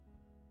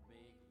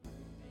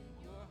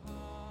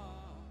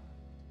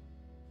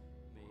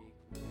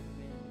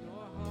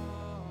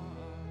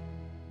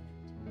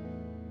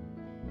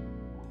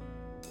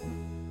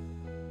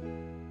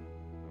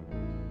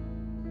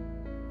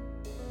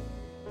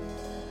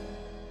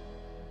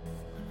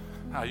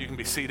You can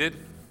be seated.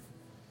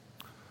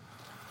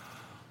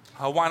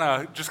 I want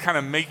to just kind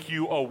of make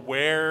you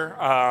aware.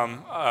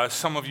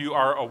 Some of you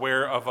are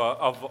aware of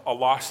a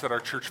loss that our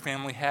church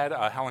family had.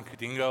 Helen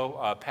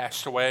Cadingo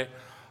passed away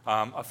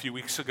a few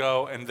weeks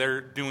ago, and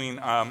they're doing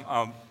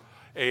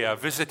a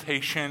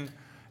visitation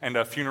and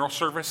a funeral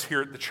service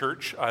here at the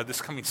church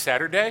this coming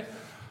Saturday.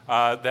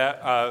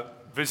 That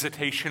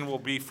visitation will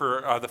be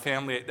for the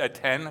family at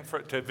 10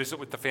 to visit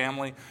with the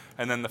family,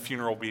 and then the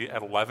funeral will be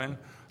at 11.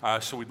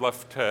 So we'd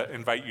love to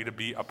invite you to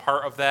be a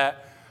part of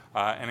that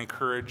and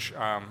encourage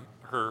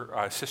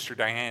her sister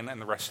Diane and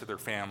the rest of their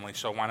family.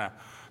 So I want to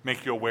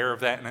make you aware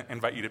of that and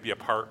invite you to be a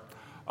part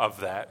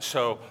of that.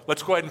 So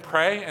let's go ahead and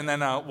pray, and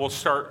then we'll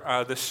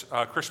start this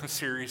Christmas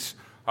series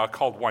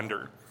called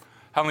Wonder.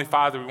 Heavenly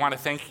Father, we want to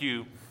thank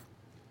you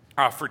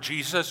for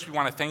Jesus. We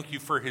want to thank you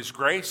for his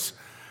grace.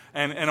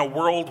 And in a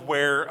world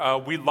where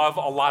we love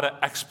a lot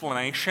of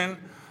explanation,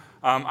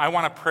 I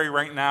want to pray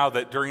right now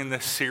that during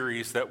this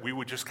series that we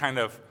would just kind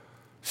of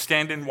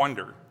stand in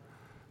wonder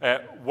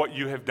at what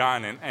you have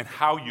done and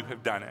how you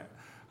have done it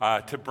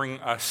to bring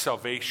us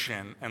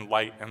salvation and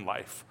light and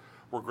life.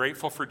 We're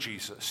grateful for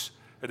Jesus.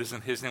 It is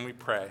in his name we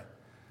pray.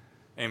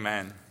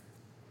 Amen.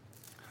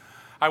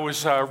 I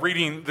was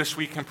reading this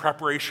week in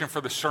preparation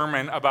for the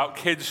sermon about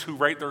kids who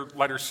write their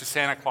letters to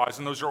Santa Claus,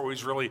 and those are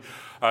always really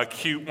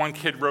cute. One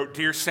kid wrote,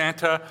 "Dear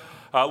Santa,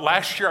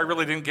 last year I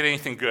really didn't get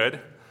anything good.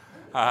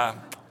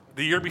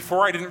 The year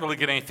before I didn't really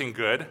get anything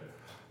good.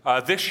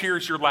 This year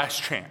is your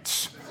last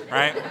chance,"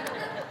 right?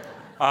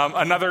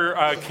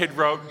 Another kid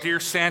wrote, "Dear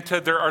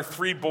Santa, there are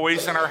 3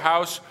 boys in our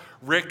house,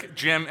 Rick,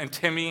 Jim, and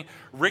Timmy.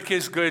 Rick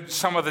is good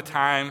some of the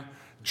time.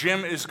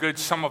 Jim is good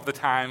some of the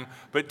time,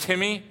 but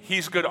Timmy,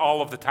 he's good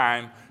all of the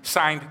time.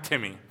 Signed,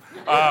 Timmy."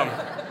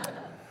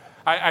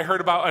 I heard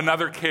about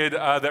another kid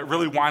that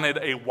really wanted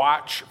a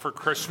watch for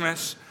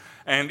Christmas,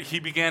 and he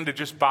began to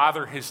just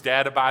bother his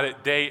dad about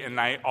it day and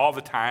night all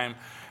the time.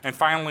 And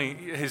finally,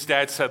 his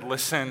dad said,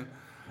 "Listen,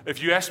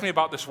 if you ask me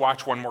about this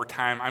watch one more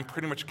time, I'm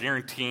pretty much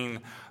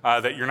guaranteeing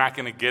that you're not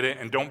going to get it,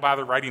 and don't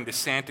bother writing to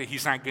Santa.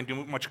 He's not going to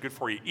do much good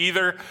for you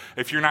either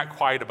if you're not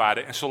quiet about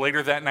it." And so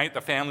later that night,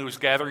 the family was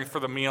gathering for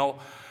the meal,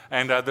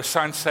 and the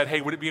son said, "Hey,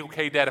 would it be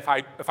okay, Dad,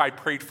 if I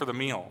prayed for the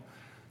meal?"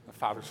 The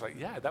father's like,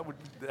 "Yeah,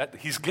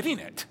 he's getting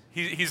it.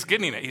 He's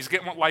getting it. He's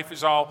getting what life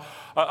is all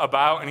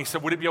about." And he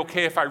said, "Would it be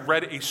okay if I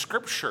read a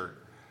scripture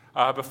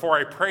before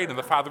I prayed?" And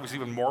the father was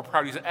even more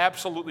proud. He said,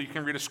 "Absolutely, you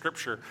can read a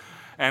scripture."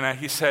 And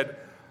he said,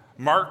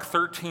 Mark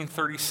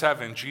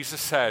 13:37,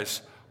 Jesus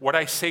says, "What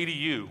I say to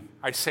you,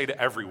 I say to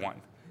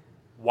everyone.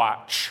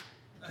 Watch."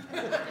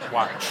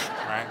 Watch,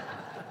 right?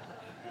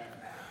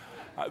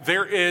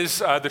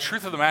 The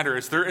truth of the matter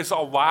is there is a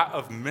lot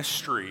of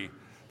mystery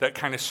that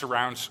kind of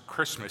surrounds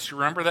Christmas. You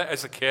remember that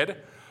as a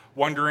kid?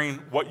 Wondering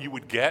what you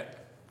would get?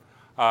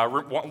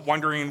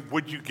 Wondering,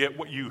 would you get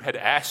what you had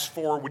asked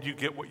for? Would you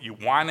get what you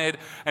wanted?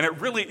 And it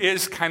really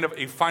is kind of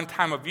a fun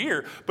time of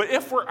year. But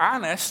if we're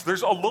honest,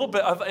 there's a little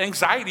bit of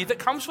anxiety that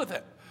comes with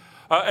it,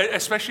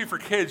 especially for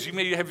kids. You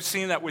may have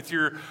seen that with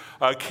your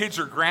kids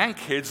or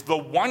grandkids. The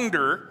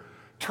wonder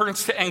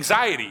turns to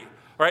anxiety,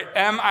 right?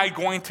 Am I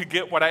going to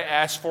get what I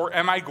asked for?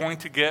 Am I going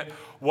to get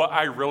what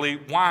I really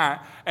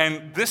want?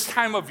 And this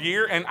time of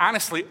year, and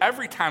honestly,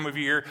 every time of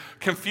year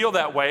can feel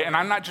that way. And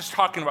I'm not just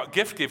talking about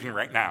gift giving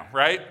right now,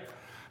 right?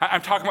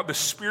 I'm talking about the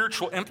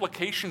spiritual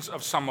implications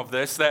of some of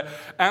this, that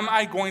am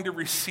I going to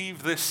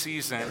receive this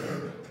season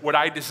what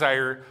I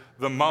desire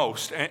the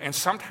most? And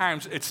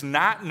sometimes it's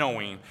not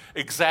knowing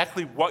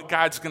exactly what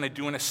God's going to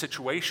do in a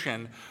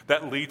situation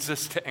that leads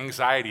us to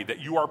anxiety, that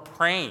you are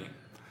praying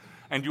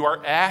and you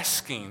are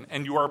asking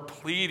and you are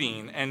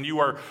pleading and you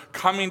are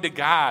coming to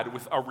God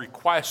with a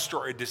request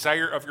or a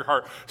desire of your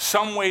heart,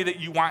 some way that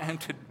you want him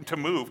to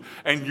move,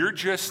 and you're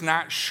just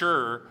not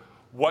sure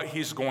what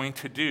he's going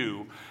to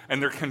do,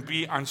 and there can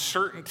be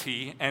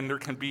uncertainty and there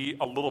can be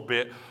a little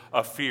bit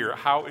of fear.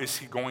 How is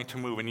he going to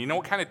move? And you know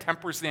what kind of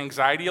tempers the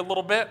anxiety a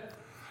little bit?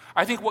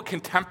 I think what can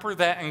temper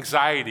that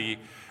anxiety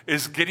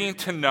is getting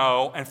to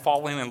know and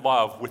falling in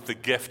love with the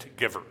gift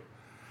giver.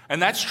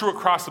 And that's true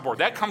across the board.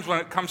 That comes when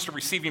it comes to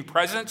receiving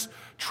presents.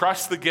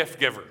 Trust the gift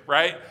giver,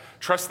 right?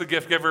 Trust the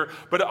gift giver.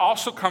 But it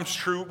also comes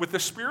true with the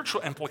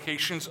spiritual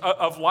implications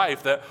of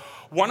life, that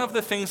one of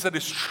the things that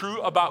is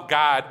true about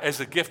God as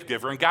a gift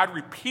giver, and God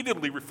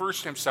repeatedly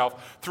refers to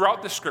himself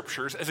throughout the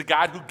scriptures as a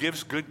God who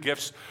gives good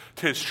gifts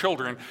to his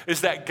children,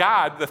 is that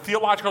God, the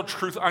theological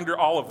truth under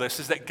all of this,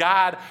 is that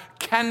God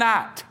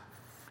cannot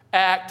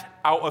act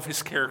out of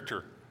his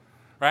character.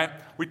 Right?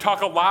 We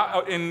talk a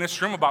lot in this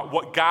room about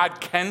what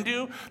God can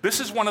do. This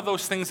is one of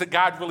those things that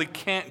God really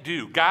can't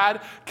do.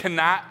 God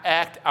cannot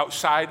act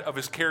outside of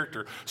his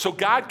character. So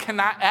God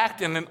cannot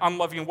act in an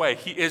unloving way.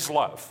 He is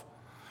love.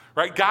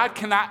 Right? God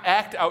cannot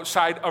act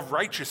outside of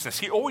righteousness.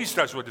 He always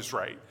does what is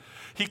right.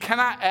 He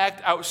cannot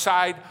act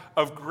outside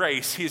of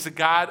grace. He is a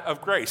God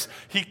of grace.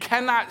 He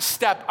cannot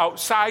step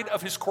outside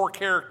of his core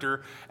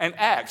character and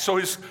act. So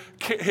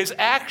his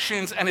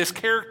actions and his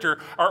character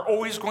are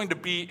always going to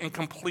be in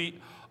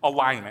complete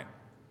alignment.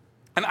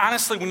 And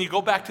honestly, when you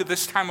go back to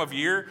this time of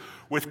year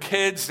with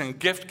kids and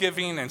gift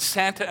giving and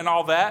Santa and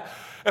all that,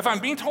 if I'm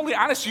being totally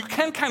honest, you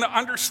can kind of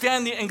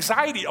understand the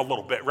anxiety a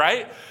little bit,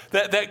 right?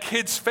 That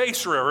kids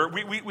face.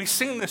 We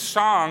sing this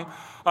song,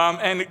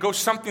 and it goes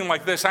something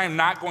like this. I am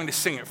not going to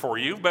sing it for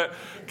you, but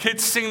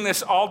kids sing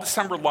this all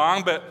December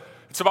long, but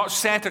it's about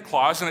Santa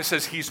Claus, and it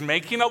says he's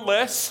making a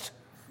list,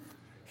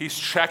 he's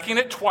checking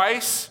it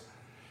twice,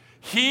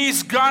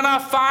 he's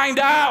gonna find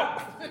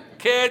out,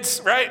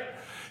 kids, right?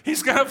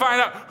 He's gonna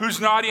find out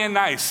who's naughty and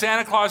nice.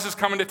 Santa Claus is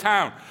coming to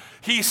town.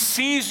 He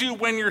sees you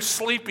when you're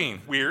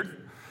sleeping, weird.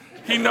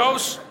 He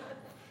knows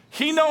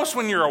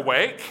when you're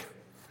awake.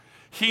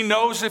 He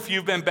knows if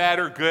you've been bad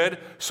or good,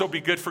 so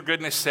be good for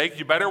goodness sake.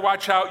 You better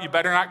watch out. You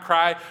better not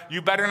cry.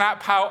 You better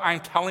not pout. I'm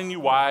telling you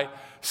why.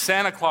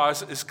 Santa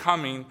Claus is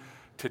coming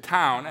to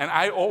town. And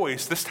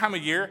this time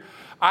of year,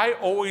 I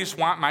always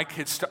want my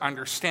kids to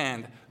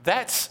understand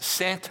that's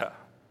Santa,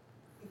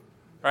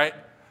 right?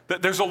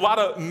 There's a lot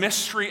of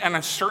mystery and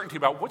uncertainty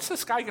about what's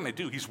this guy going to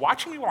do? He's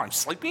watching me while I'm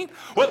sleeping?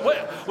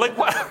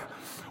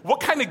 What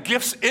kind of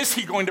gifts is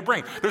he going to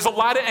bring? There's a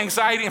lot of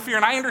anxiety and fear,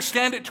 and I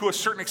understand it to a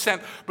certain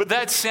extent, but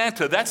that's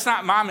Santa. That's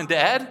not mom and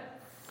dad,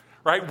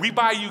 right? We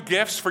buy you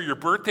gifts for your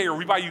birthday or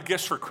we buy you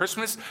gifts for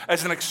Christmas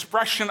as an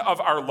expression of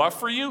our love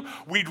for you.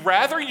 We'd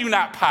rather you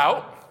not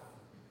pout,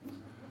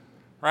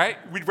 right?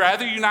 We'd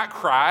rather you not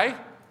cry.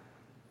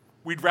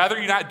 We'd rather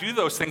you not do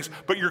those things,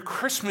 but your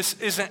Christmas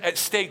isn't at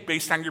stake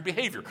based on your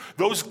behavior.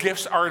 Those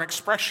gifts are an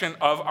expression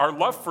of our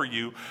love for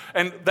you,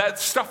 and that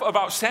stuff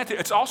about Santa,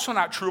 it's also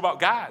not true about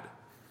God.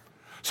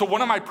 So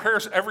one of my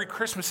prayers every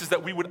Christmas is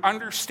that we would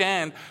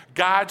understand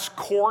God's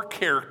core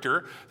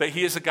character, that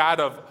he is a God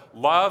of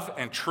love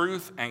and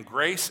truth and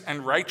grace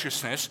and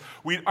righteousness.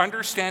 We'd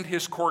understand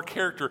his core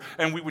character,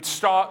 and we would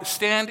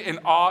stand in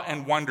awe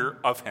and wonder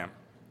of him.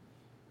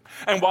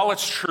 And while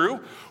it's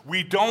true,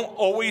 we don't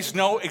always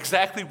know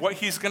exactly what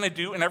he's going to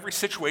do in every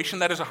situation.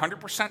 That is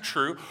 100%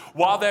 true.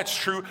 While that's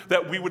true,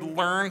 that we would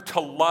learn to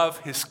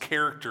love his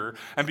character.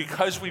 And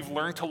because we've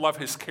learned to love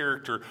his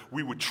character,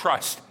 we would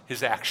trust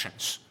his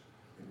actions.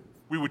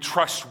 We would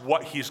trust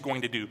what he's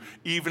going to do,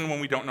 even when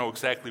we don't know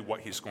exactly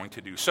what he's going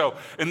to do. So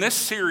in this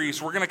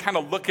series, we're going to kind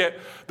of look at,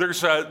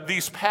 there's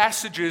these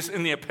passages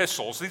in the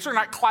epistles. These are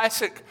not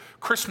classic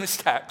Christmas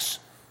texts,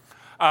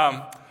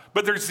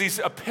 but there's these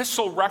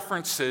epistle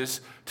references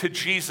to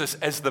Jesus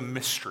as the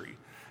mystery.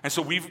 And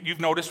so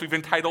you've noticed we've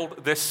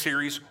entitled this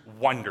series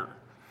Wonder,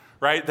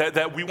 right?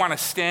 That we want to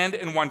stand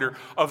in wonder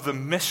of the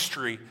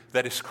mystery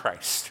that is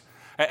Christ.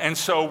 And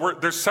so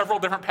there's several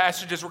different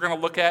passages we're going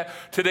to look at.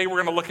 Today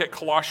we're going to look at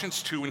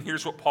Colossians 2, and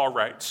here's what Paul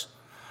writes.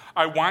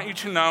 I want you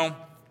to know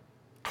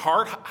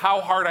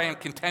how hard I am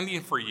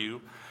contending for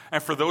you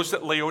and for those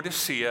at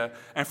Laodicea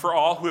and for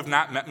all who have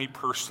not met me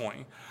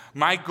personally.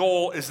 My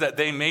goal is that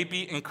they may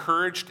be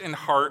encouraged in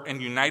heart and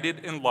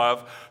united in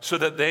love, so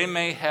that they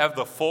may have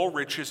the full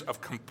riches of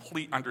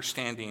complete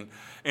understanding,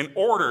 in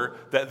order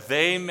that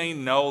they may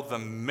know the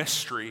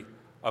mystery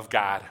of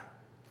God,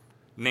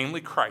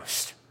 namely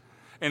Christ,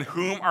 in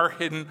whom are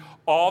hidden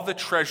all the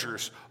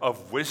treasures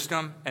of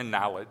wisdom and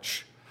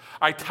knowledge.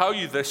 I tell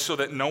you this so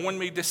that no one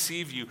may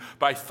deceive you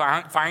by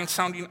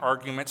fine-sounding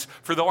arguments,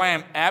 for though I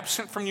am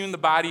absent from you in the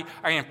body,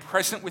 I am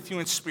present with you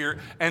in spirit,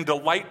 and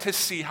delight to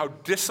see how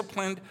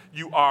disciplined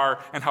you are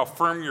and how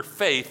firm your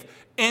faith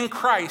in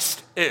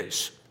Christ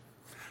is.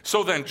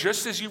 So then,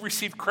 just as you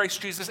received Christ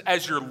Jesus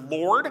as your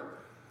Lord,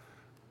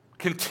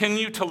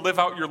 continue to live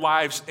out your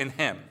lives in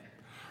him,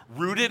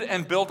 rooted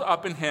and built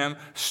up in him,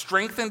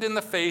 strengthened in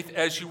the faith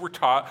as you were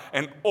taught,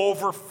 and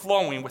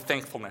overflowing with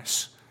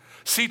thankfulness.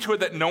 See to it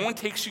that no one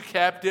takes you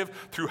captive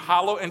through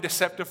hollow and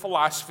deceptive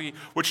philosophy,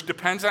 which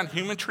depends on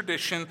human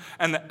tradition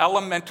and the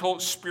elemental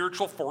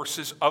spiritual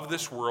forces of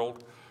this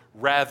world,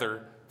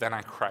 rather than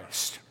on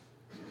Christ.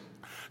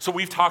 So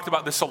we've talked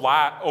about this a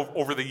lot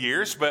over the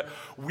years, but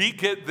we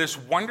get this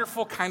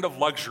wonderful kind of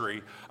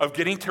luxury of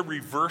getting to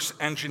reverse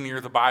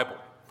engineer the Bible.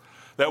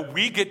 That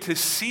we get to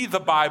see the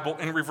Bible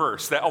in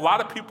reverse. That a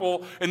lot of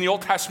people in the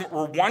Old Testament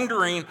were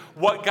wondering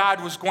what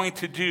God was going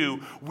to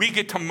do. We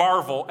get to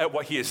marvel at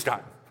what he has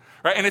done.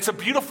 Right? And it's a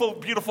beautiful,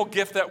 beautiful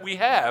gift that we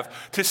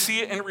have to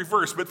see it in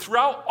reverse. But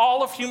throughout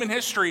all of human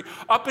history,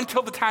 up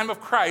until the time of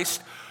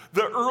Christ,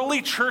 the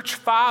early church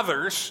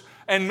fathers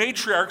and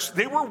matriarchs,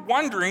 they were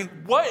wondering,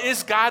 what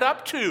is God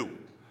up to?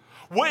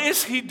 What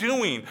is he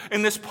doing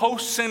in this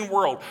post-sin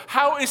world?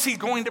 How is he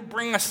going to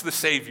bring us the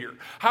Savior?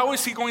 How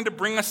is he going to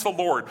bring us the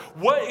Lord?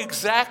 What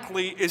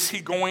exactly is he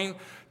going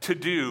to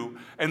do?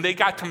 And they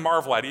got to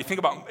marvel at it. You think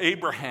about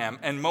Abraham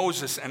and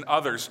Moses and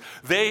others.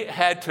 They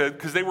had to,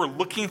 because they were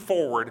looking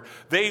forward,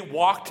 they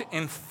walked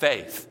in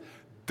faith.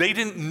 They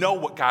didn't know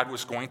what God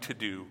was going to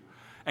do.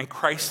 And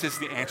Christ is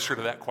the answer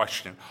to that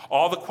question.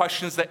 All the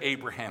questions that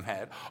Abraham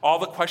had, all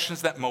the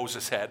questions that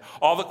Moses had,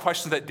 all the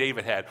questions that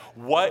David had.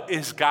 What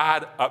is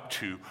God up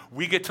to?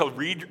 We get to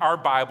read our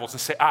Bibles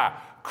and say,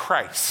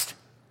 Christ.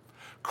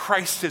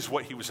 Christ is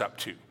what he was up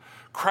to.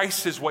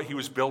 Christ is what he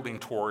was building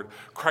toward.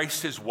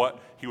 Christ is what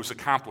he was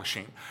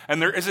accomplishing.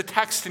 And there is a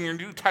text in your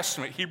New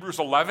Testament, Hebrews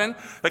 11,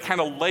 that kind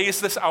of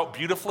lays this out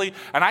beautifully.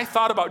 And I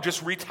thought about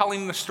just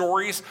retelling the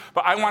stories,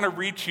 but I want to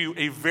read to you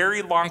a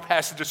very long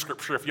passage of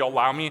Scripture, if you'll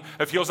allow me.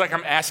 It feels like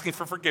I'm asking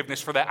for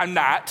forgiveness for that. I'm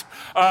not.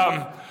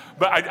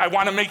 But I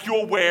want to make you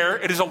aware.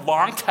 It is a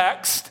long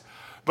text,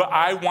 but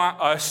I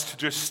want us to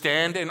just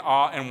stand in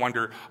awe and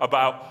wonder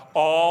about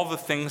all the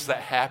things that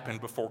happened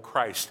before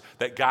Christ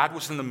that God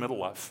was in the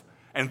middle of.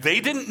 And they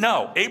didn't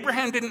know.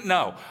 Abraham didn't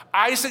know.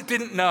 Isaac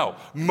didn't know.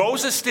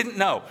 Moses didn't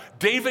know.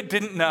 David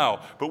didn't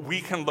know. But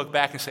we can look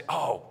back and say,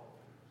 oh,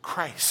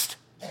 Christ.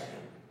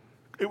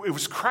 It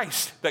was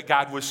Christ that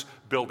God was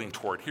building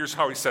toward. Here's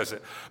how he says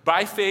it.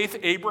 By faith,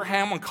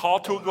 Abraham, when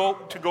called to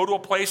go to a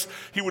place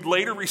he would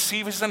later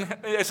receive as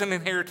an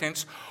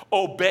inheritance,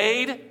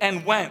 obeyed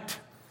and went,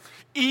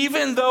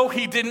 even though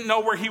he didn't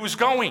know where he was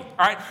going.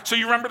 All right, so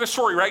you remember the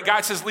story, right?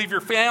 God says, leave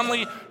your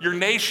family, your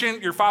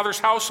nation, your father's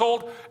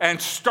household, and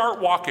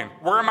start walking.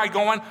 Where am I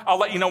going? I'll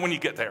let you know when you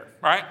get there,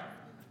 right?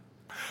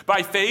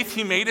 By faith,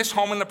 he made his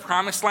home in the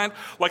promised land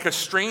like a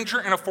stranger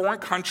in a foreign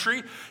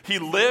country. He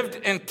lived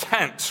in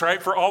tents,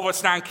 right? For all of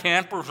us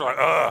non-campers,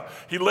 like,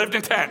 he lived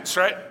in tents,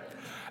 right?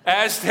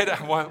 As did,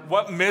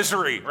 what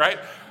misery, right?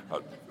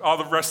 All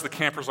the rest of the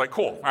campers like,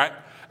 cool, right?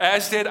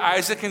 As did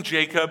Isaac and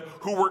Jacob,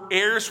 who were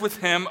heirs with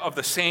him of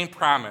the same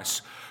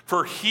promise.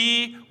 For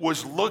he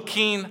was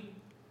looking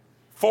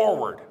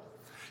forward.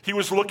 He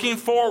was looking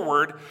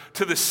forward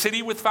to the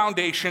city with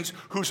foundations,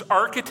 whose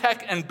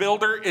architect and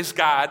builder is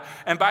God.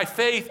 And by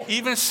faith,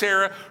 even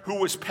Sarah, who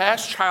was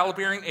past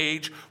childbearing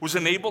age, was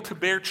enabled to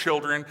bear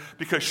children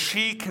because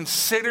she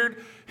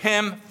considered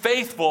him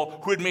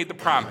faithful who had made the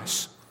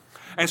promise.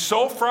 And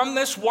so from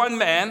this one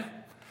man,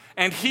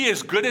 and he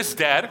is good as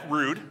dead,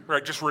 rude,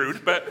 right, just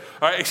rude, but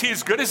he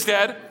is good as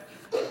dead.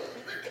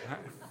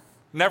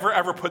 Never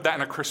ever put that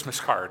in a Christmas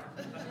card.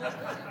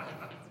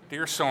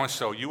 Dear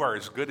so-and-so, you are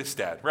as good as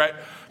dead, right?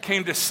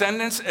 Came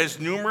descendants as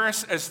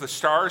numerous as the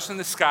stars in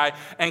the sky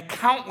and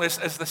countless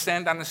as the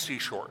sand on the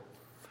seashore.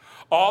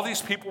 All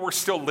these people were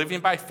still living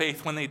by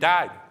faith when they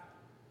died,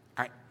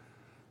 right?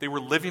 They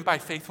were living by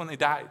faith when they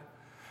died.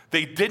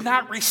 They did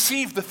not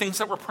receive the things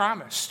that were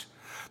promised.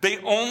 They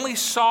only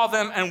saw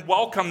them and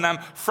welcomed them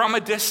from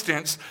a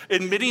distance,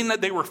 admitting that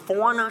they were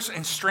foreigners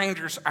and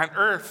strangers on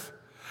earth.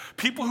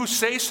 People who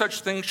say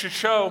such things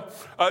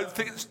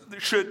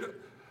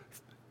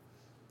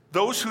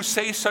those who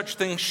say such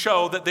things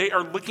show that they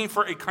are looking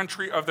for a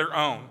country of their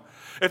own.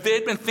 If they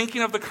had been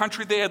thinking of the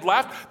country they had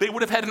left, they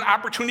would have had an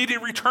opportunity to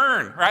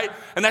return, right?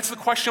 And that's the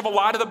question of a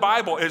lot of the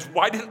Bible is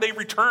why didn't they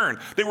return?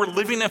 They were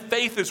living in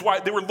faith is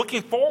why they were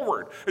looking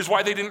forward is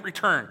why they didn't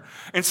return.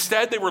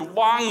 Instead, they were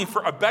longing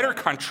for a better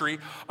country,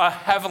 a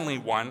heavenly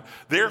one.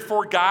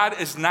 Therefore, God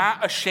is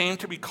not ashamed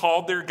to be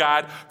called their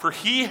God, for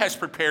he has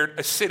prepared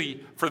a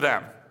city for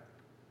them.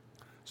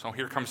 So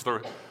here comes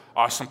the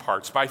awesome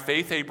parts. By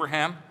faith,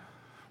 Abraham,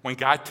 when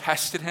God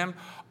tested him,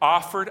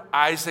 offered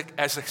Isaac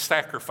as a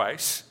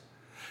sacrifice.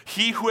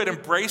 He who had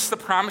embraced the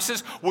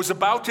promises was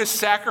about to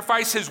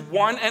sacrifice his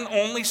one and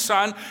only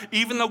son,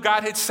 even though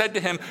God had said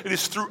to him, it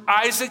is through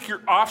Isaac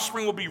your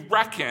offspring will be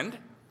reckoned.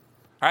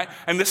 Right?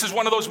 And this is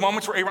one of those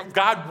moments where Abraham,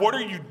 God, what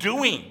are you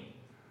doing?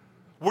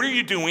 What are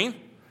you doing?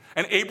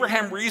 And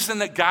Abraham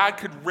reasoned that God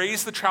could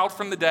raise the child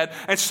from the dead.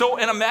 And so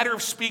in a matter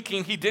of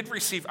speaking, he did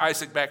receive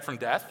Isaac back from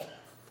death.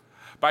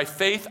 By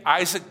faith,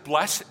 Isaac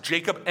blessed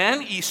Jacob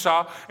and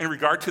Esau in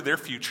regard to their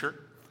future.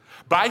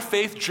 By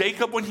faith,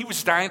 Jacob, when he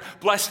was dying,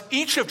 blessed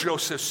each of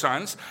Joseph's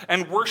sons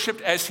and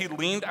worshiped as he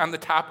leaned on the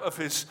top of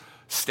his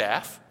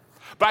staff.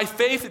 By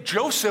faith,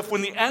 Joseph,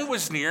 when the end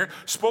was near,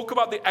 spoke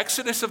about the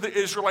exodus of the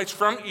Israelites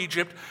from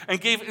Egypt and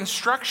gave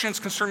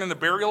instructions concerning the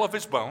burial of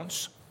his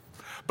bones.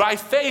 By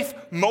faith,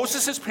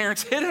 Moses'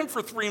 parents hid him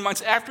for 3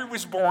 months after he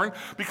was born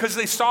because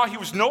they saw he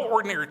was no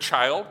ordinary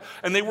child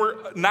and they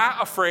were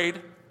not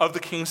afraid of the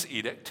king's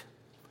edict.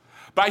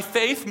 By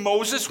faith,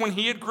 Moses, when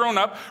he had grown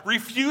up,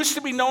 refused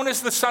to be known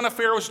as the son of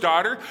Pharaoh's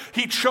daughter.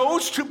 He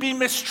chose to be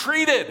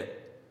mistreated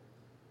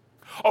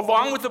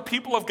along with the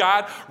people of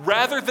God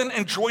rather than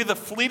enjoy the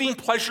fleeting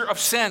pleasure of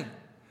sin.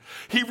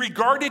 He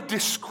regarded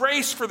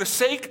disgrace for the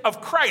sake of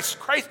Christ.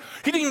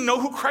 He didn't even know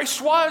who Christ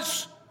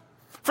was.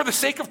 For the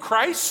sake of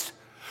Christ,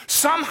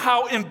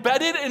 somehow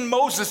embedded in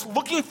Moses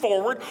looking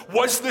forward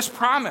was this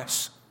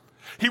promise.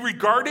 He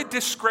regarded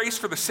disgrace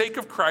for the sake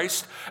of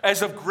Christ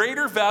as of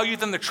greater value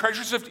than the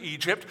treasures of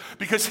Egypt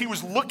because he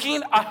was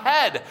looking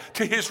ahead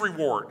to his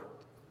reward.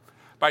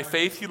 By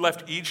faith, he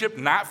left Egypt,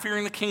 not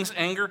fearing the king's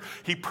anger.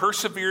 He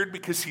persevered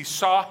because he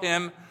saw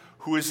him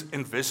who is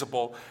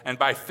invisible. And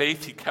by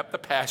faith, he kept the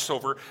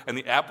Passover and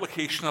the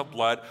application of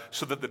blood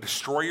so that the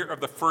destroyer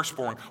of the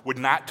firstborn would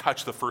not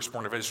touch the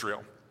firstborn of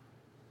Israel.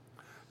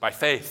 By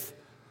faith,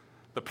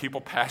 the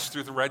people passed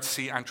through the Red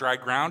Sea on dry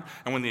ground,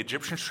 and when the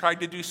Egyptians tried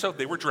to do so,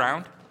 they were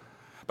drowned.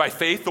 By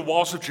faith, the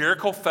walls of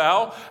Jericho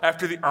fell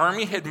after the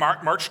army had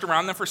marched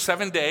around them for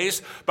 7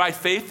 days. By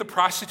faith, the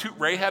prostitute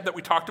Rahab that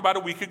we talked about a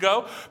week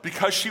ago,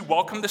 because she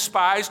welcomed the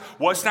spies,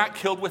 was not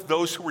killed with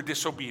those who were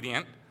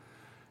disobedient.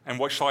 And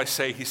what shall I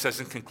say? He says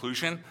in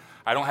conclusion,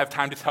 I don't have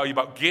time to tell you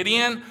about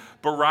Gideon,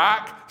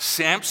 Barak,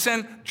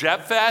 Samson,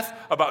 Jephthah,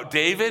 about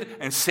David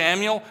and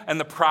Samuel and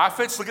the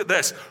prophets. Look at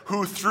this.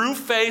 Who through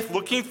faith,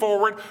 looking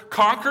forward,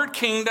 conquered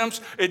kingdoms,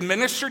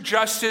 administered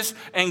justice,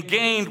 and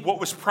gained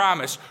what was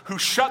promised. Who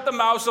shut the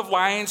mouths of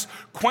lions,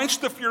 quenched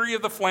the fury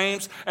of the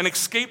flames, and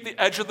escaped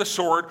the edge of the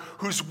sword.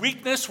 Whose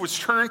weakness was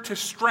turned to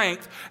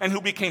strength, and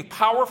who became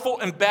powerful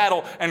in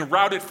battle and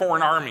routed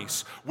foreign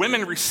armies.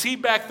 Women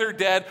received back their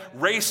dead,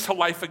 raised to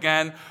life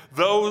again.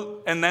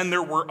 And then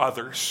there were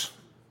others.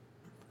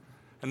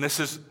 And this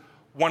is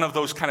one of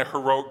those kind of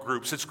heroic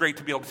groups. It's great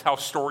to be able to tell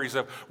stories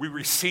of we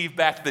received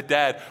back the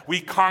dead,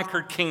 we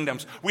conquered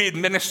kingdoms, we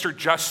administered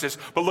justice.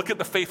 But look at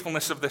the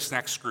faithfulness of this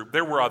next group.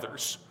 There were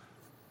others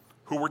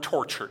who were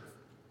tortured,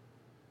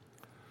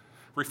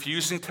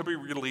 refusing to be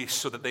released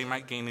so that they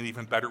might gain an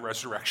even better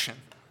resurrection.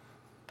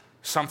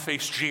 Some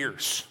faced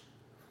jeers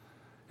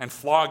and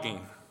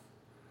flogging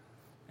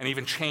and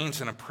even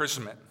chains and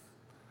imprisonment.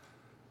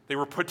 They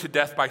were put to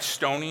death by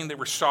stoning. They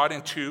were sawed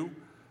in two.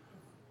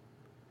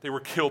 They were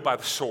killed by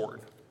the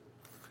sword.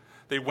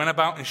 They went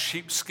about in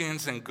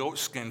sheepskins and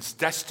goatskins,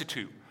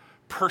 destitute,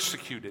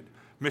 persecuted,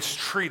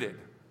 mistreated.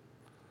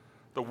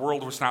 The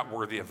world was not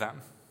worthy of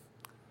them.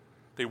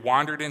 They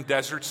wandered in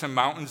deserts and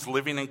mountains,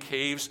 living in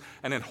caves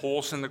and in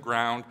holes in the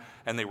ground,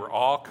 and they were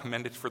all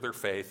commended for their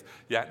faith,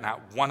 yet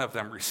not one of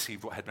them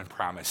received what had been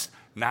promised.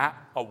 Not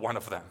a one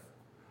of them.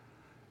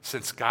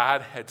 Since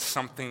God had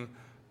something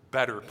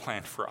better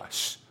planned for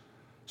us,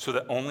 so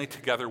that only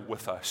together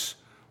with us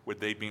would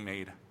they be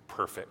made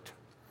perfect.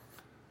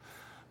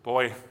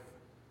 Boy,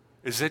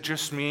 is it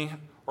just me,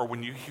 or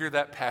when you hear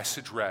that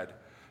passage read,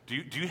 do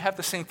you have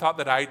the same thought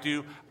that I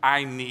do?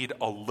 I need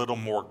a little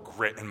more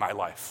grit in my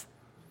life.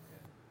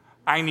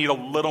 I need a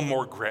little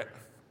more grit.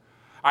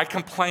 I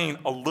complain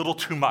a little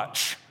too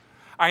much.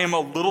 I am a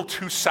little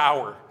too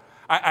sour.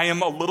 I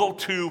am a little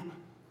too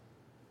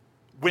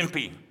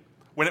wimpy.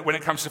 When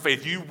it comes to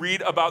faith, you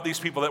read about these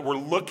people that were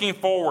looking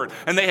forward,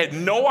 and they had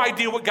no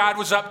idea what God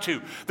was up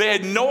to. They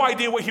had no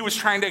idea what he was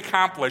trying to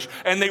accomplish,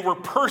 and they were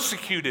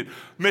persecuted,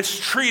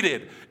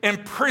 mistreated,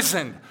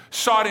 imprisoned,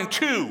 sawed in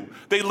two.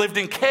 They lived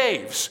in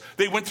caves.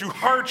 They went through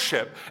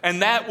hardship,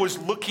 and that was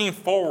looking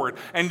forward.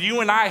 And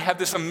you and I have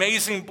this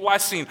amazing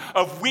blessing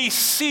of we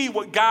see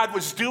what God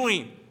was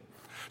doing.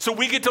 So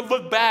we get to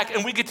look back,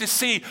 and we get to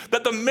see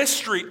that the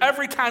mystery,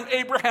 every time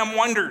Abraham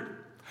wondered,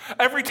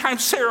 every time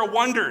Sarah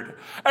wondered,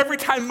 every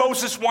time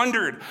Moses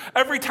wondered,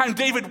 every time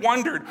David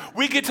wondered,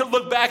 we get to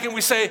look back and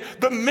we say,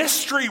 the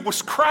mystery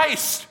was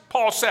Christ,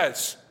 Paul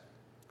says.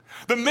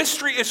 The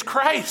mystery is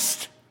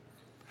Christ.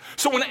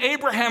 So when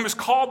Abraham is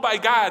called by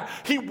God,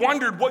 he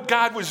wondered what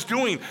God was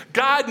doing.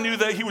 God knew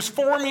that he was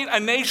forming a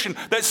nation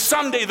that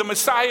someday the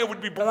Messiah would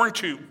be born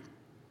to.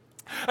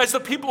 As the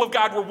people of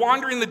God were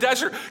wandering the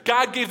desert,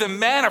 God gave them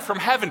manna from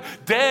heaven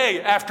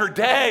day after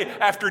day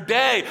after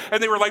day.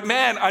 And they were like,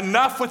 man,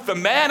 enough with the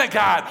manna,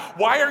 God.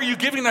 Why are you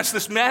giving us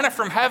this manna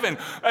from heaven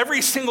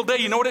every single day?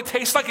 You know what it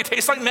tastes like? It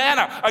tastes like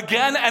manna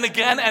again and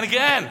again and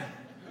again.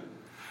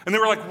 And they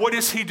were like, what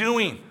is he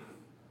doing?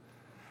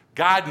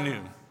 God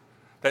knew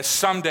that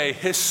someday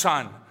his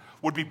son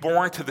would be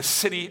born to the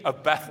city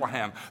of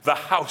Bethlehem, the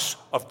house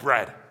of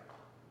bread.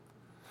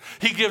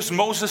 He gives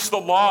Moses the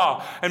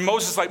law, and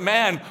Moses is like,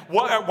 man,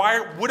 what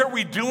are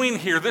we doing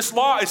here? This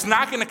law is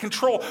not going to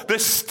control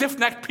this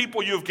stiff-necked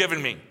people you have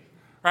given me,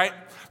 right?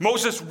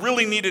 Moses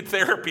really needed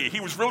therapy.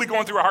 He was really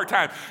going through a hard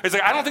time. He's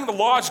like, I don't think the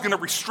law is going to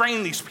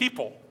restrain these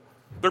people.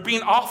 They're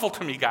being awful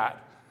to me, God.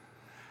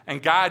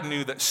 And God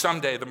knew that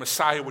someday the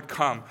Messiah would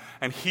come,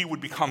 and he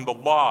would become the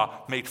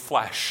law made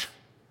flesh.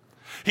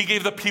 He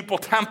gave the people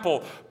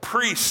temple,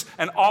 priests,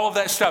 and all of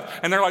that stuff.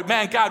 And they're like,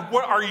 man, God,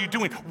 what are you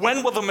doing?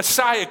 When will the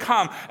Messiah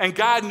come? And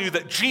God knew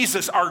that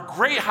Jesus, our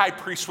great high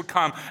priest, would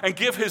come and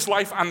give his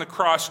life on the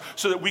cross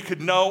so that we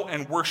could know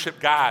and worship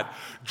God.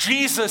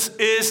 Jesus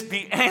is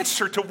the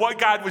answer to what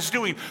God was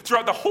doing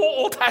throughout the whole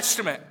Old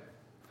Testament.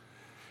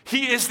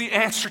 He is the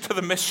answer to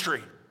the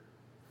mystery.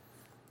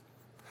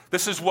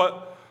 This is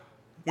what,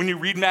 when you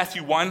read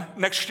Matthew 1,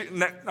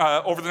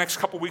 over the next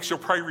couple weeks, you'll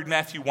probably read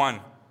Matthew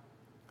 1.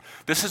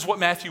 This is what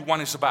Matthew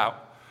 1 is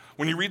about.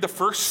 When you read the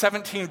first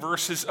 17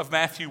 verses of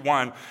Matthew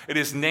 1, it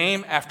is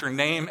name after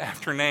name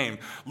after name.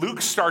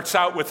 Luke starts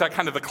out with that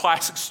kind of the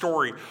classic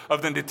story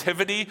of the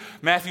nativity.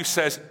 Matthew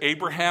says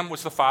Abraham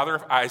was the father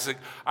of Isaac.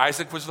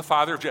 Isaac was the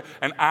father of Jacob,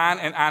 and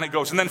on it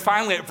goes. And then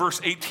finally at verse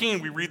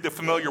 18, we read the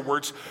familiar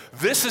words.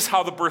 This is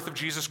how the birth of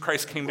Jesus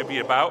Christ came to be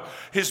about.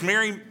 His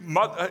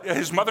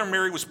mother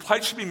Mary was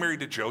pledged to be married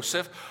to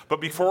Joseph,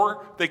 but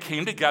before they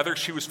came together,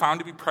 she was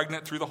found to be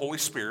pregnant through the Holy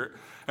Spirit.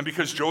 And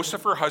because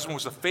Joseph, her husband,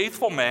 was a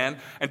faithful man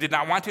and did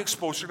not want to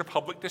expose her to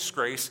public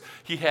disgrace,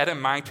 he had in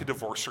mind to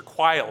divorce her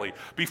quietly.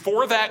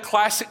 Before that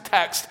classic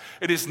text,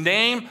 it is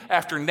name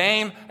after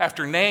name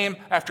after name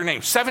after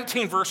name.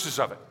 17 verses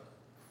of it.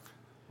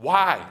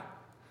 Why?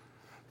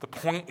 The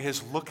point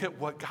is, look at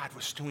what God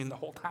was doing the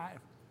whole time.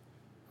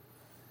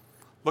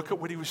 Look at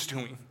what he was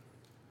doing.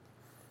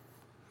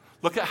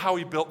 Look at how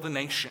he built the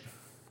nation.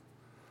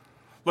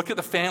 Look at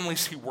the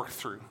families he worked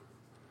through.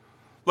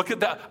 Look at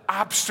the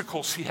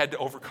obstacles he had to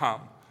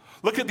overcome.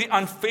 Look at the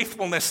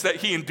unfaithfulness that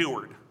he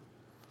endured.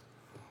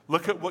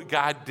 Look at what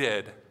God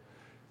did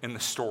in the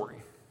story.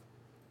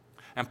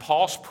 And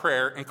Paul's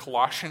prayer in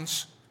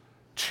Colossians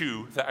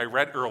 2 that I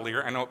read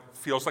earlier, I know it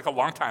feels like a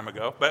long time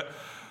ago, but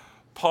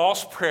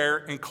Paul's prayer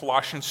in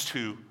Colossians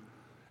 2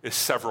 is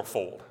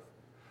severalfold.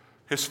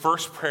 His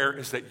first prayer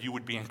is that you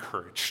would be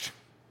encouraged.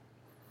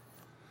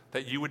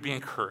 That you would be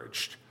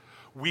encouraged.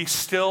 We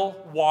still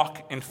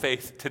walk in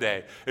faith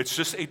today. It's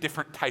just a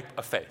different type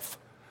of faith.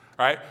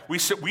 Right? We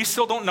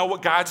still don't know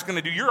what God's going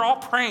to do. You're all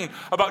praying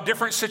about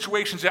different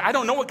situations. I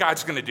don't know what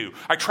God's going to do.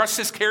 I trust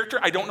his character.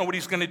 I don't know what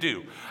he's going to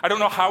do. I don't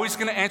know how he's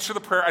going to answer the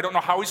prayer. I don't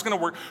know how he's going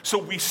to work.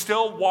 So we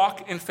still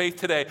walk in faith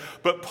today.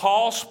 But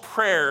Paul's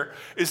prayer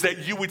is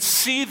that you would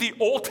see the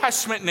Old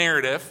Testament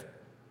narrative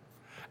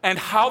and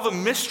how the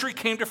mystery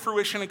came to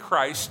fruition in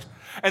Christ,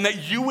 and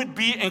that you would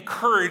be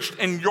encouraged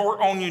in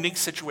your own unique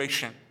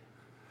situation.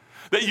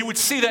 That you would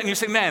see that and you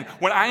say, man,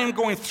 when I am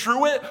going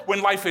through it,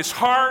 when life is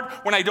hard,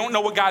 when I don't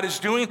know what God is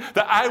doing,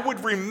 that I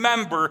would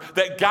remember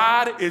that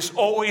God is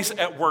always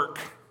at work.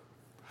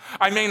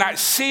 I may not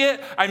see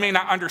it. I may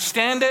not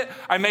understand it.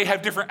 I may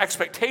have different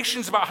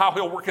expectations about how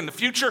he'll work in the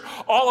future.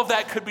 All of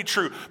that could be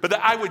true. But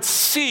that I would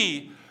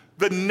see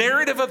the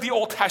narrative of the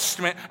Old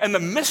Testament and the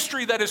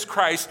mystery that is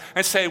Christ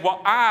and say,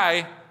 well,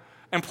 I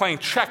am playing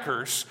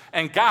checkers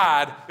and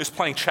God is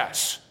playing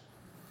chess.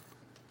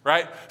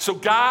 Right? So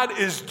God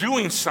is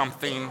doing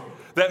something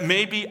that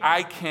maybe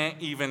I can't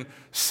even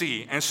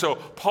see. And so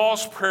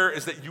Paul's prayer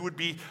is that you would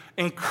be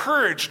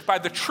encouraged by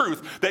the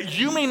truth, that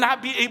you may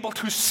not be able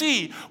to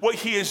see what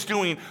he is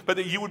doing, but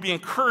that you would be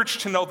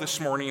encouraged to know this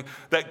morning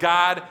that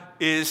God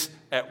is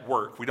at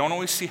work. We don't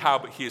always see how,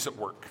 but he is at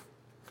work.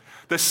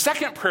 The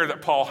second prayer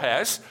that Paul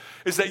has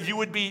is that you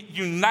would be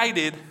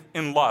united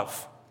in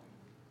love.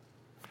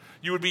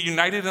 You would be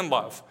united in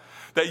love.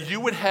 That you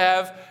would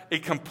have a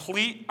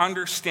complete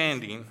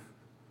understanding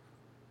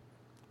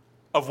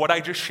of what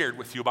I just shared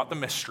with you about the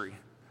mystery.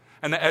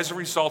 And that as a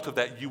result of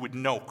that, you would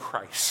know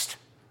Christ.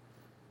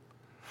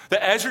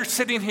 That as you're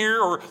sitting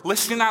here or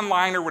listening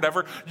online or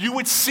whatever, you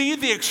would see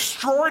the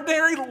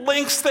extraordinary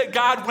lengths that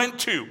God went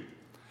to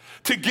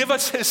give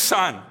us his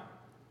son.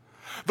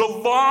 The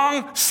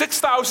long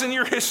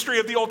 6,000-year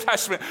history of the Old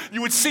Testament,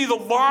 you would see the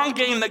long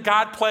game that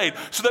God played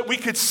so that we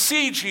could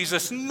see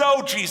Jesus,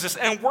 know Jesus,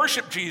 and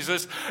worship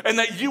Jesus, and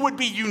that you would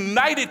be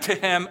united to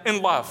him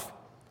in love.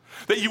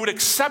 That you would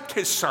accept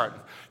his son,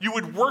 you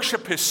would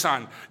worship his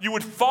son, you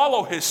would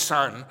follow his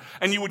son,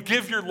 and you would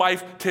give your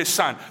life to his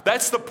son.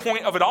 That's the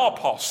point of it all,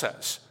 Paul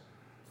says.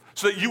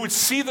 So that you would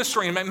see the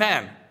story and say,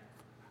 man,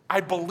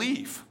 I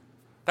believe.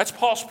 That's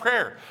Paul's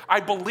prayer. I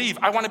believe.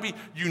 I want to be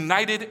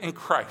united in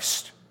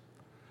Christ.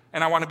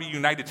 And I want to be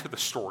united to the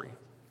story.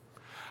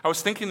 I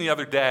was thinking the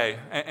other day,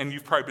 and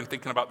you've probably been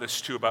thinking about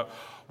this too, about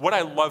what I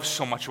love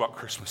so much about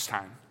Christmas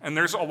time. And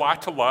there's a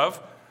lot to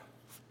love.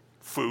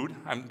 Food,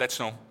 that's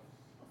no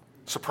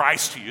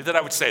surprise to you that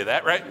I would say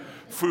that, right?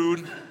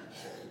 Food,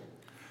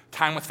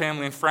 time with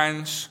family and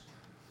friends,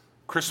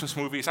 Christmas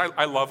movies.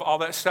 I love all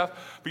that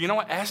stuff. But you know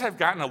what? As I've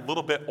gotten a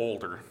little bit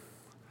older,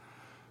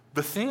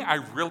 the thing I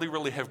really,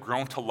 really have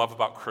grown to love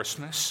about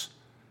Christmas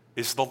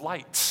is the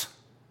lights.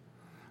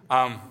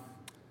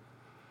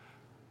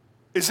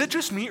 Is it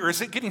just me, or is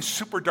it getting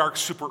super dark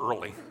super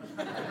early?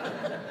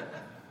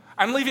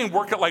 I'm leaving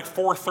work at like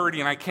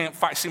 4:30 and I can't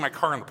see my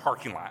car in the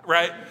parking lot,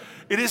 right?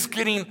 It is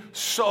getting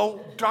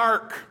so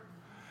dark.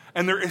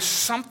 And there is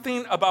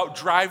something about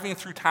driving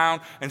through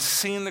town and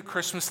seeing the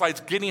Christmas lights,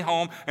 getting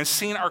home and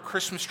seeing our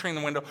Christmas tree in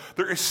the window.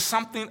 There is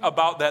something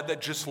about that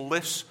just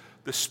lifts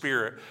the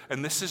spirit.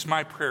 And this is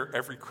my prayer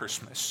every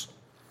Christmas,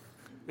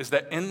 is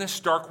that in this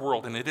dark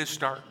world, and it is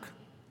dark,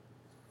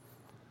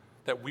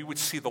 that we would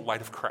see the light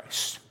of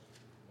Christ.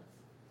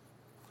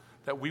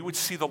 That we would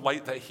see the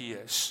light that he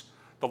is,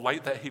 the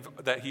light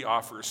that he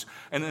offers.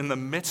 And in the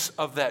midst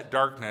of that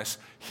darkness,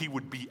 he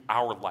would be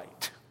our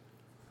light.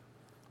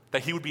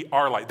 That he would be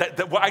our light.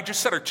 That what I just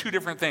said are two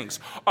different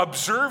things.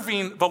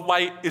 Observing the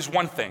light is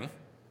one thing.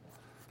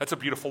 That's a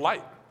beautiful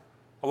light.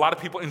 A lot of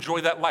people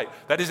enjoy that light.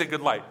 That is a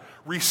good light.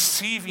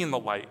 Receiving the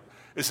light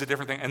is a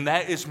different thing. And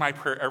that is my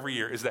prayer every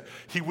year, is that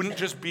he wouldn't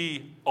just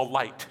be a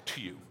light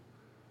to you,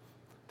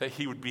 that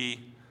he would be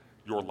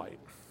your light.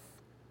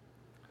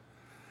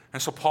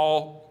 And so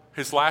Paul,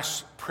 his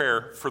last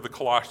prayer for the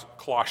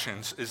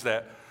Colossians is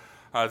that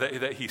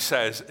he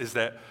says is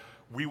that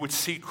we would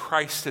see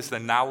Christ as the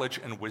knowledge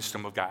and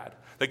wisdom of God.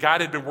 That God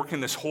had been working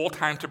this whole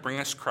time to bring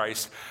us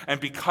Christ, and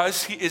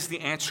because he is the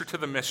answer to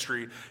the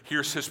mystery,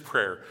 here's his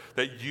prayer,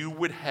 that you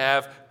would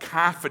have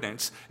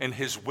confidence in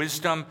his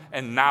wisdom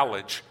and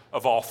knowledge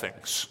of all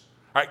things.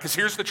 All right, because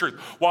here's the truth.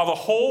 While the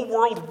whole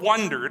world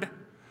wondered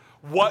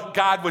what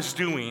God was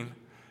doing,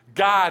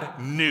 God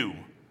knew.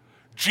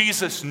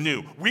 Jesus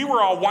knew. We were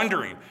all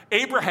wondering.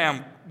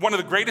 Abraham, one of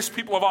the greatest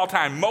people of all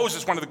time,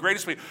 Moses, one of the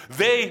greatest people,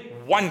 they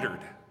wondered.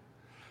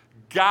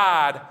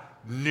 God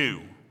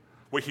knew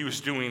what he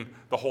was doing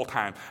the whole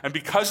time. And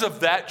because of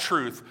that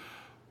truth,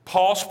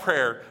 Paul's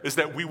prayer is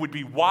that we would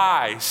be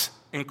wise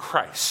in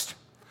Christ,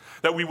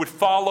 that we would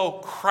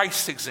follow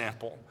Christ's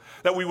example,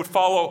 that we would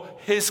follow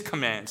his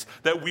commands,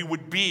 that we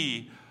would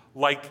be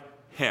like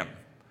him,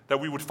 that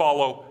we would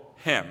follow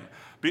him.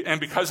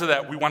 And because of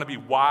that, we want to be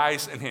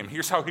wise in him.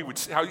 Here's how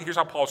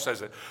Paul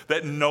says it,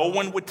 that no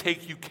one would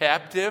take you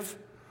captive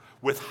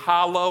with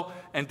hollow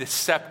and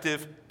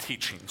deceptive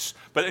teachings,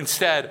 but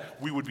instead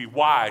we would be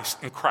wise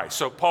in Christ.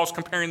 So Paul's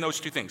comparing those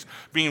two things,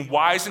 being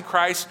wise in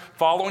Christ,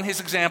 following his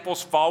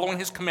examples, following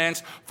his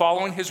commands,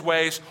 following his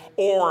ways,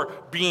 or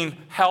being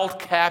held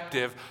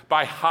captive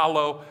by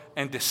hollow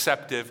and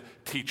deceptive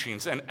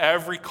teachings. And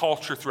every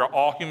culture throughout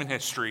all human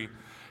history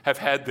have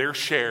had their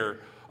share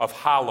of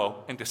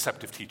hollow and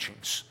deceptive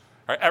teachings.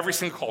 Right? Every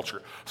single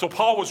culture. So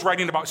Paul was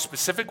writing about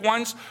specific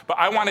ones, but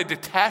I want to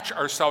detach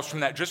ourselves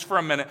from that just for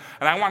a minute,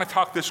 and I want to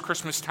talk this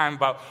Christmas time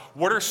about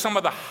what are some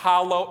of the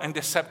hollow and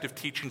deceptive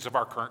teachings of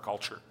our current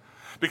culture.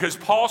 Because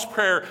Paul's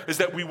prayer is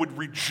that we would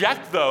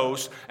reject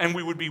those and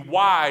we would be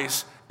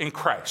wise in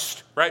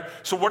Christ, right?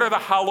 So what are the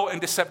hollow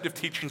and deceptive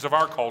teachings of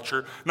our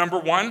culture? Number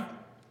one,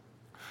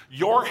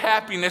 your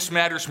happiness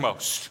matters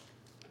most,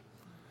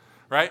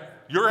 right?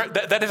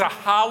 That is a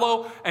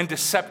hollow and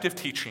deceptive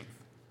teaching.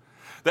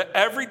 That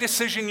every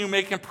decision you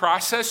make and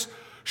process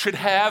should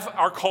have,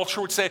 our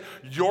culture would say,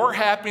 your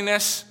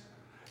happiness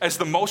as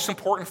the most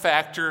important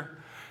factor.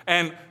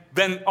 And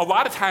then a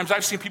lot of times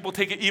I've seen people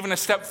take it even a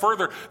step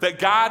further, that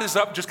God is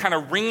up just kind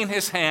of wringing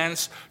his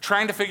hands,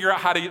 trying to figure out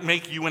how to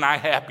make you and I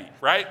happy,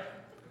 right?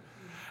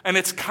 And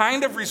it's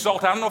kind of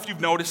resulted, I don't know if you've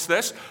noticed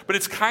this, but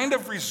it's kind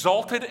of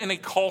resulted in a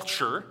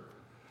culture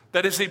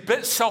that is a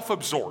bit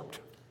self-absorbed.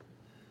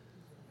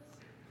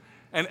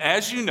 And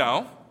as you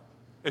know,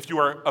 if you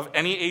are of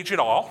any age at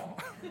all,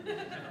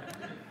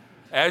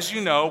 as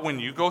you know,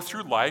 when you go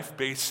through life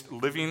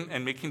living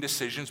and making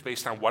decisions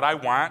based on what I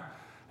want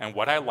and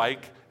what I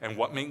like and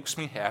what makes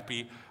me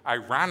happy,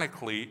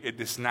 ironically, it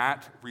does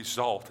not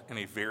result in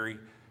a very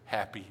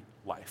happy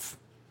life.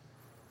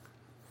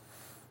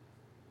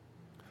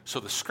 So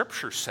the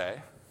scriptures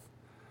say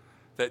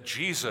that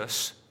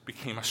Jesus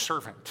became a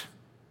servant.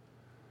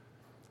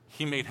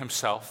 He made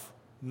himself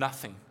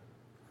nothing.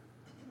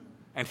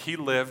 And he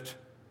lived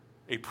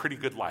a pretty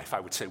good life, I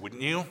would say,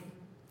 wouldn't you?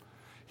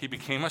 He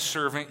became a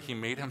servant, he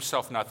made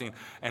himself nothing,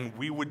 and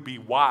we would be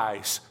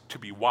wise to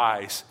be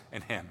wise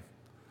in him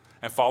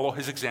and follow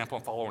his example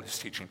and follow his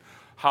teaching.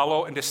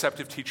 Hollow and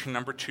deceptive teaching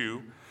number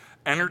 2,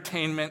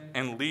 entertainment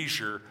and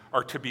leisure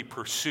are to be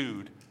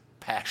pursued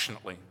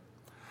passionately.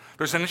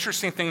 There's an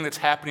interesting thing that's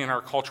happening in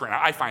our culture, and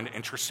I find it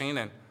interesting,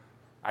 and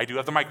I do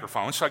have the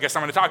microphone, so I guess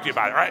I'm going to talk to you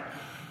about it, right?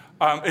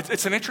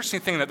 It's an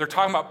interesting thing that they're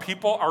talking about.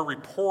 People are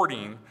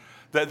reporting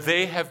that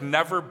they have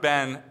never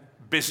been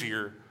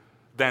busier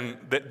than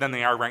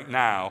they are right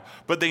now.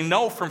 But they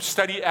know from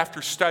study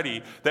after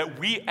study that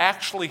we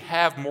actually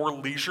have more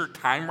leisure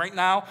time right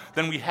now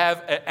than we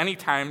have at any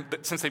time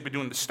since they've been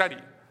doing the study.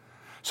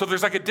 So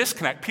there's like a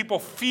disconnect. People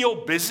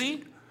feel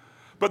busy,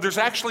 but there's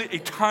actually a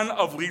ton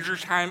of leisure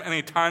time and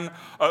a ton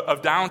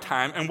of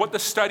downtime. And what the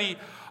study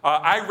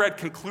I read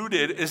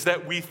concluded is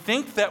that we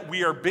think that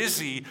we are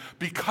busy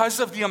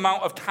because of the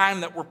amount of time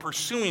that we're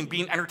pursuing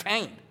being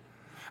entertained.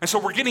 And so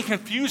we're getting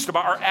confused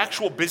about our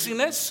actual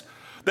busyness,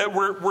 that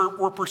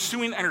we're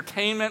pursuing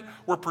entertainment,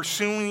 we're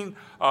pursuing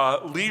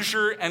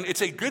leisure, and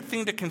it's a good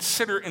thing to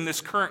consider in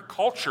this current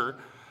culture.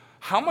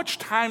 How much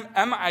time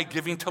am I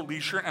giving to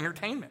leisure and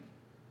entertainment?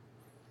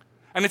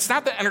 And it's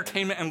not that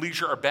entertainment and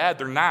leisure are bad,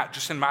 they're not,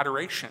 just in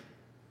moderation.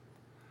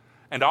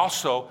 And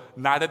also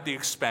not at the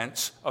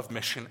expense of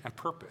mission and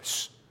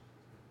purpose.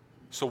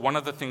 So one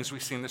of the things we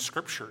see in the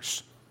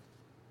scriptures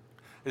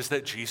is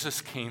that Jesus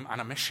came on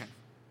a mission.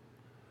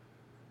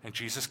 And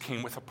Jesus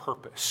came with a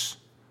purpose,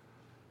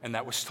 and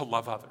that was to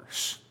love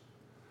others.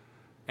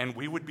 And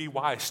we would be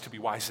wise to be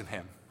wise in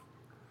him,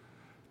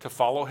 to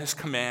follow his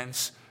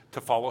commands, to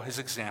follow his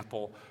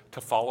example,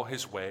 to follow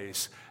his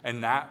ways,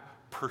 and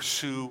not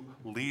pursue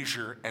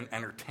leisure and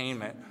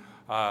entertainment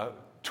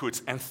to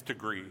its nth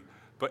degree,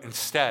 but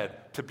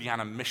instead to be on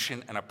a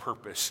mission and a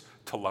purpose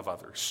to love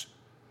others.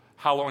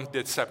 Hollow and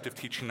deceptive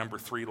teaching number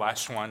 3,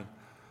 last one.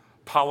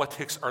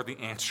 Politics are the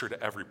answer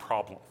to every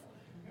problem.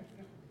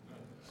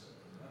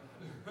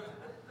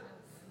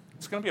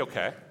 It's going to be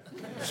okay.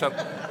 So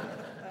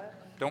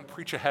don't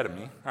preach ahead of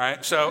me, all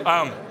right? So,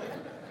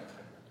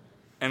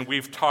 and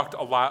we've talked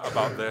a lot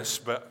about this,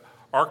 but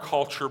our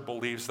culture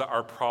believes that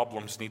our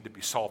problems need to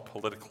be solved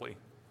politically.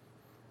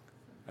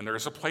 And there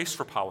is a place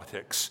for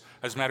politics.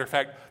 As a matter of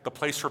fact, the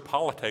place for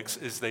politics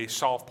is they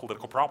solve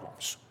political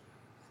problems.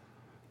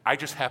 I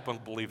just happen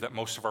to believe that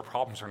most of our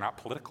problems are not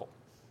political.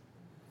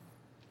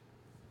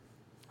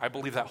 I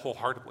believe that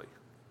wholeheartedly.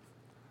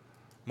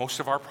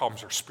 Most of our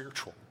problems are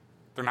spiritual.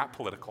 They're not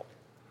political.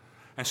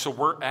 And so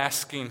we're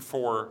asking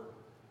for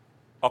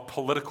a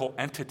political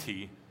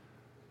entity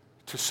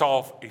to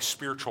solve a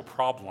spiritual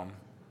problem.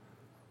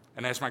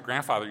 And as my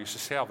grandfather used to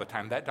say all the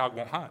time, that dog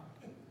won't hunt.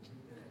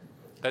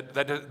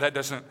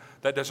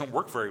 That doesn't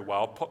work very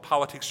well.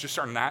 Politics just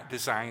are not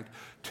designed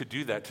to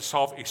do that. To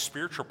solve a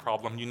spiritual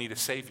problem, you need a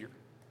savior.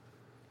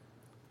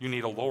 You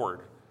need a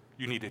Lord.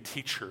 You need a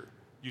teacher.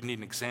 You need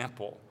an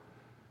example.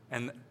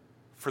 And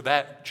for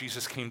that,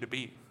 Jesus came to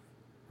be.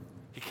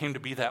 He came to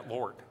be that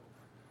Lord.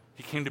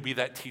 He came to be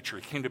that teacher.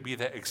 He came to be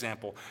that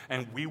example.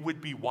 And we would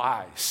be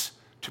wise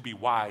to be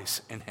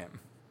wise in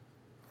him.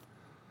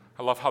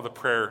 I love how the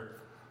prayer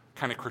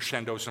kind of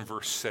crescendos in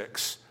verse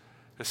 6.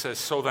 It says,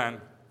 so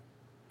then,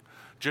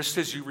 just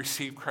as you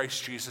receive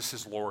Christ Jesus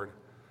as Lord,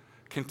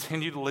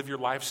 continue to live your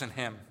lives in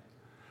him,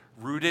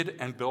 rooted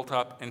and built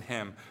up in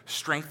him,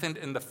 strengthened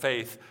in the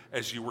faith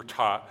as you were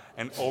taught,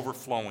 and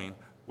overflowing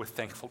with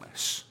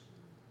thankfulness.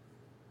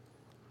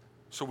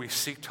 So we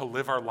seek to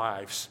live our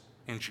lives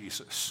in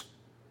Jesus.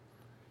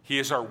 He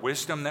is our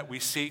wisdom that we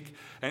seek,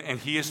 and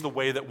he is the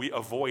way that we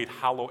avoid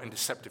hollow and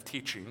deceptive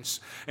teachings.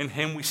 In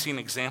him we see an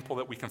example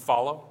that we can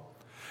follow.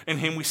 In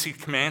him we see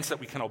commands that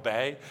we can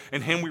obey.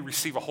 In him we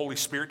receive a Holy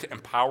Spirit to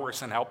empower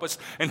us and help us.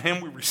 In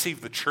him we receive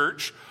the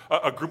church,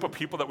 a group of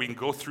people that we can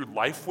go through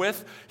life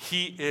with.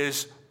 He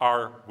is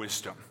our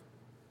wisdom.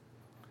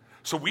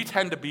 So we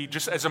tend to be,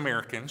 just as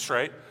Americans,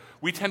 right?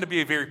 We tend to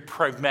be a very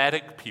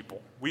pragmatic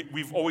people.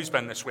 We've always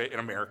been this way in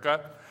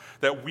America,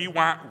 that we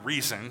want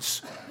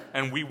reasons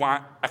and we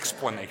want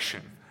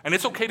explanation. And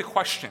it's okay to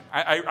question.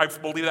 I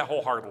believe that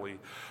wholeheartedly.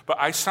 But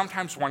I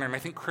sometimes wonder, and I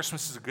think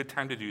Christmas is a good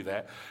time to do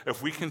that,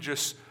 if we can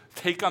just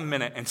take a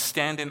minute and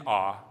stand in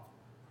awe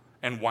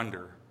and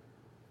wonder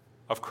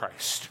of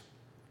Christ.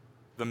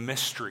 The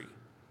mystery,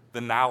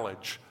 the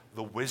knowledge,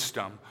 the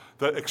wisdom,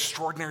 the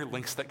extraordinary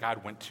lengths that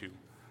God went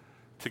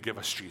to give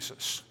us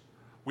Jesus.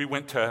 We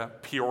went to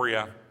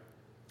Peoria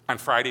on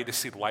Friday to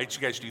see the lights.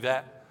 You guys do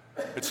that?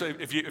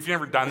 If you've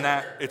never done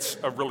that, it's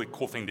a really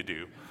cool thing to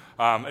do.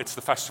 It's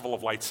the Festival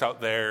of Lights out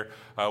there.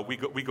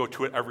 We go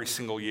to it every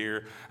single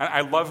year. And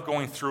I love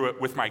going through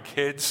it with my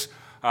kids.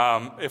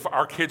 If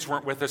our kids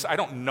weren't with us, I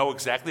don't know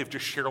exactly if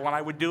just Cheryl and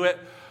I would do it.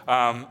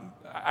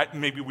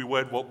 Maybe we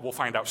would. We'll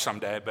find out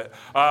someday. But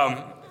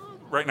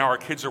right now our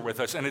kids are with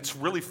us, and it's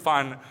really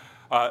fun.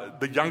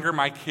 The younger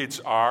my kids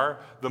are,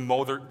 the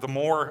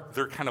more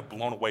they're kind of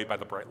blown away by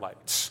the bright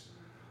lights.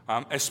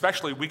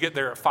 Especially, we get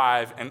there at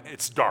 5 and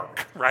it's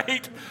dark,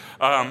 right?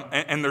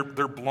 And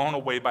they're blown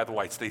away by the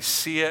lights. They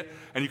see it,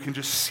 and you can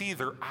just see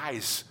their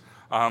eyes.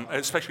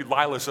 Especially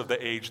Lila's of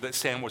the age that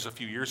Sam was a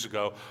few years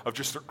ago, of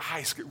just their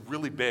eyes get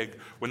really big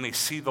when they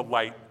see the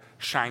light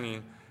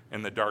shining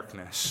in the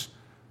darkness.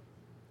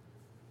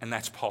 And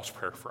that's Paul's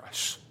prayer for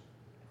us,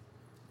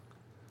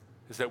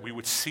 is that we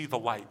would see the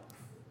light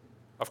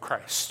of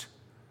Christ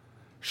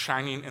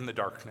shining in the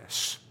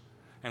darkness,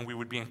 and we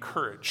would be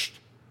encouraged,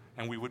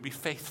 and we would be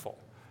faithful,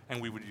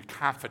 and we would be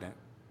confident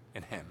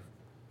in him.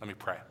 Let me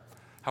pray.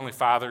 Heavenly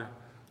Father,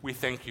 we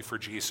thank you for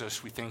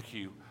Jesus. We thank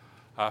you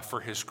for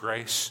his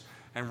grace.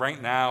 And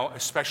right now,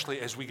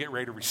 especially as we get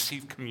ready to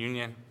receive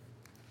communion,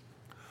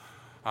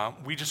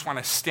 we just want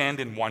to stand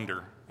in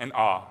wonder and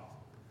awe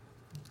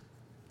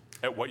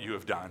at what you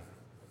have done.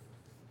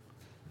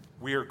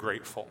 We are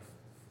grateful.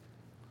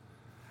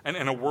 And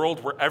in a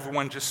world where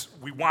everyone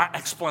we want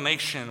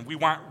explanation, we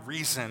want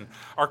reason,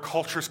 our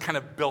culture is kind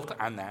of built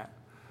on that.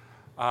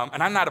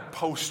 And I'm not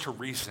opposed to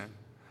reason.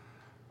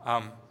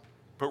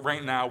 But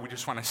right now, we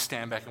just want to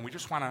stand back and we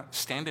just want to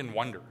stand in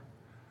wonder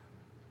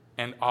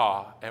and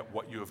awe at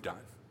what you have done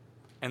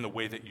and the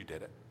way that you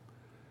did it.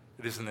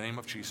 It is in the name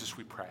of Jesus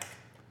we pray.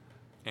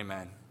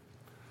 Amen.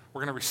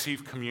 We're going to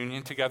receive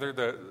communion together.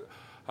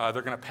 They're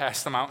going to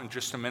pass them out in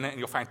just a minute, and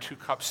you'll find 2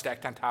 cups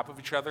stacked on top of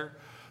each other.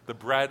 The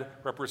bread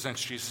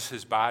represents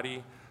Jesus'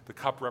 body. The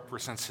cup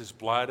represents his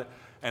blood.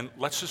 And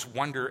let's just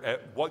wonder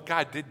at what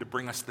God did to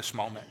bring us this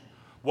moment.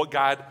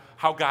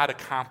 How God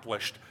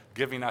accomplished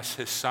giving us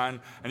his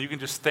son. And you can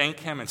just thank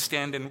him and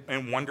stand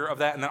in wonder of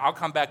that. And then I'll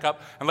come back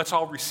up and let's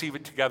all receive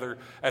it together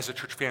as a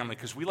church family,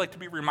 because we like to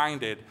be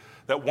reminded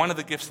that one of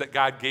the gifts that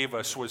God gave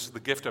us was the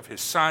gift of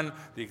his son,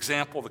 the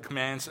example, the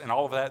commands, and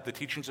all of that, the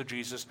teachings of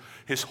Jesus,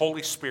 his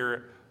Holy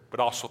Spirit, but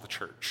also the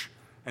church.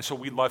 And so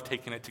we love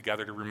taking it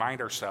together to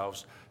remind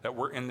ourselves that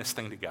we're in this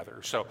thing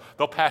together. So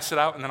they'll pass it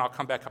out, and then I'll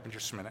come back up in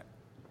just a minute.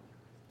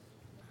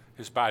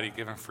 His body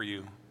given for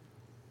you,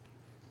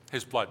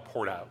 his blood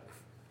poured out.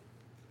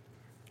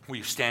 Will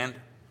you stand?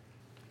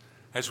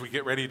 As we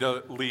get ready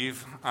to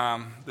leave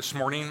this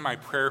morning, my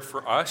prayer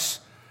for us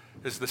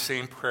is the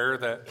same prayer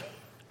that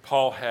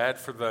Paul had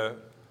for the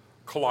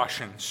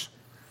Colossians.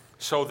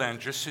 So then,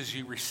 just as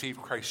you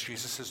received Christ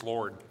Jesus as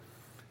Lord,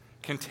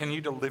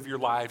 continue to live your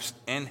lives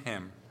in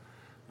him,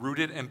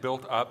 rooted and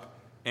built up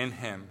in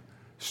him,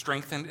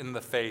 strengthened in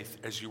the faith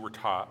as you were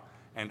taught,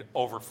 and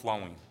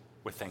overflowing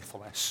with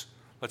thankfulness.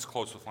 Let's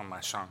close with one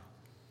last song.